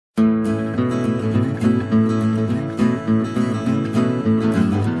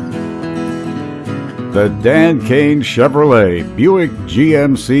the Dan Kane Chevrolet Buick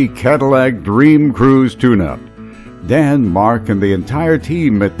GMC Cadillac Dream Cruze tune-up. Dan, Mark, and the entire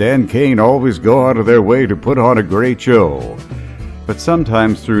team at Dan Kane always go out of their way to put on a great show. But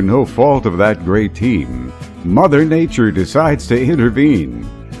sometimes, through no fault of that great team, Mother Nature decides to intervene.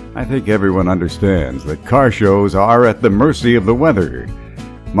 I think everyone understands that car shows are at the mercy of the weather.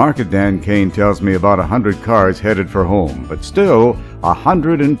 Mark at Dan Kane tells me about 100 cars headed for home, but still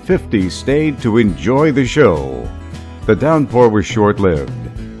 150 stayed to enjoy the show. The downpour was short-lived,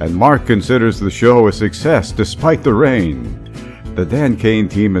 and Mark considers the show a success despite the rain. The Dan Kane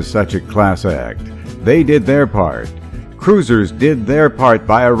team is such a class act. They did their part. Cruisers did their part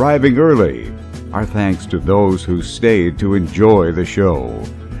by arriving early. Our thanks to those who stayed to enjoy the show.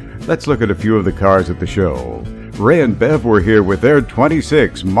 Let's look at a few of the cars at the show. Ray and Bev were here with their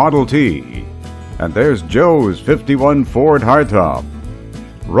 26 Model T. And there's Joe's 51 Ford Hardtop.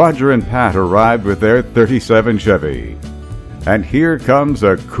 Roger and Pat arrived with their 37 Chevy. And here comes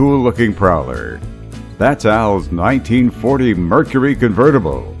a cool-looking Prowler. That's Al's 1940 Mercury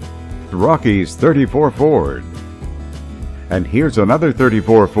convertible. Rocky's 34 Ford. And here's another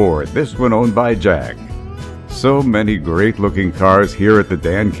 34 Ford, this one owned by Jack. So many great-looking cars here at the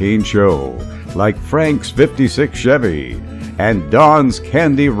Dan Kane Show, like Frank's 56 Chevy and Don's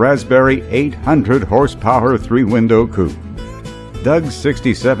Candy Raspberry 800 horsepower 3-window coupe. Doug's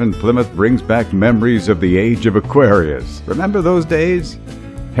 67 Plymouth brings back memories of the age of Aquarius. Remember those days?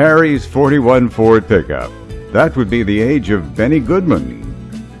 Harry's 41 Ford pickup. That would be the age of Benny Goodman.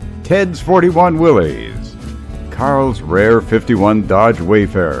 Ted's 41 Willys. Carl's rare 51 Dodge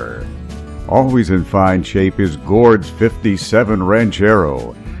Wayfarer. Always in fine shape is Gord's 57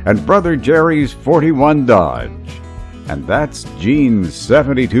 Ranchero and Brother Jerry's 41 Dodge. And that's Gene's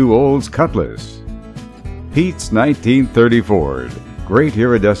 72 Olds Cutlass. Pete's 1930 Ford. Great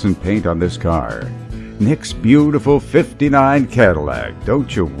iridescent paint on this car. Nick's beautiful 59 Cadillac.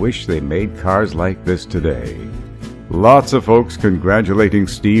 Don't you wish they made cars like this today? Lots of folks congratulating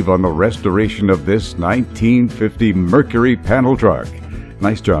Steve on the restoration of this 1950 Mercury panel truck.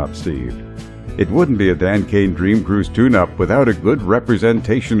 Nice job, Steve. It wouldn't be a Dan Kane Dream Cruze tune-up without a good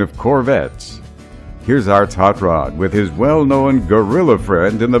representation of Corvettes. Here's Art's Hot Rod with his well-known gorilla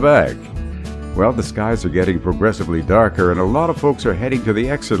friend in the back. Well, the skies are getting progressively darker and a lot of folks are heading to the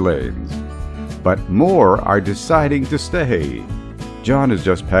exit lanes. But more are deciding to stay. John is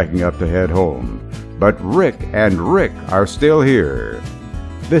just packing up to head home. But Rick and Rick are still here.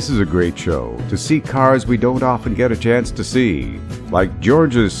 This is a great show, to see cars we don't often get a chance to see, like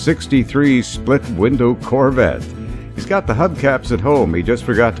George's 63 split-window Corvette. He's got the hubcaps at home, he just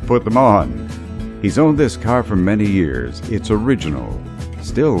forgot to put them on. He's owned this car for many years. It's original.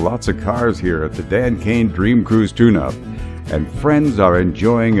 Still lots of cars here at the Dan Kane Dream Cruze tune-up, and friends are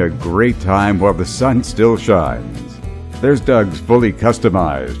enjoying a great time while the sun still shines. There's Doug's fully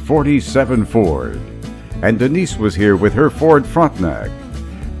customized 47 Ford, and Denise was here with her Ford Frontenac.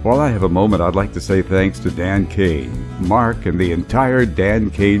 While I have a moment, I'd like to say thanks to Dan Kane, Mark, and the entire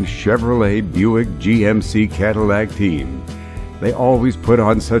Dan Kane Chevrolet Buick GMC Cadillac team. They always put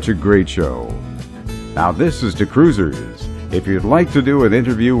on such a great show. Now this is to Cruisers. If you'd like to do an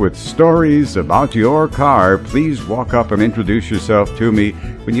interview with stories about your car, please walk up and introduce yourself to me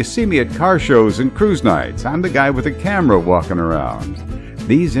when you see me at car shows and cruise nights. I'm the guy with a camera walking around.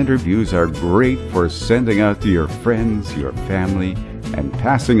 These interviews are great for sending out to your friends, your family, and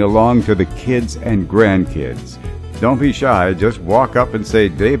passing along to the kids and grandkids. Don't be shy, just walk up and say,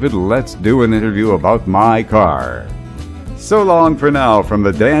 "David, let's do an interview about my car." So long for now from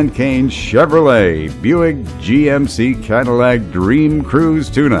the Dan Kane Chevrolet Buick GMC Cadillac Dream Cruze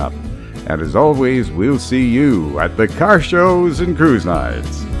tune-up. And as always, we'll see you at the car shows and cruise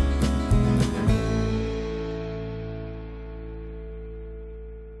nights.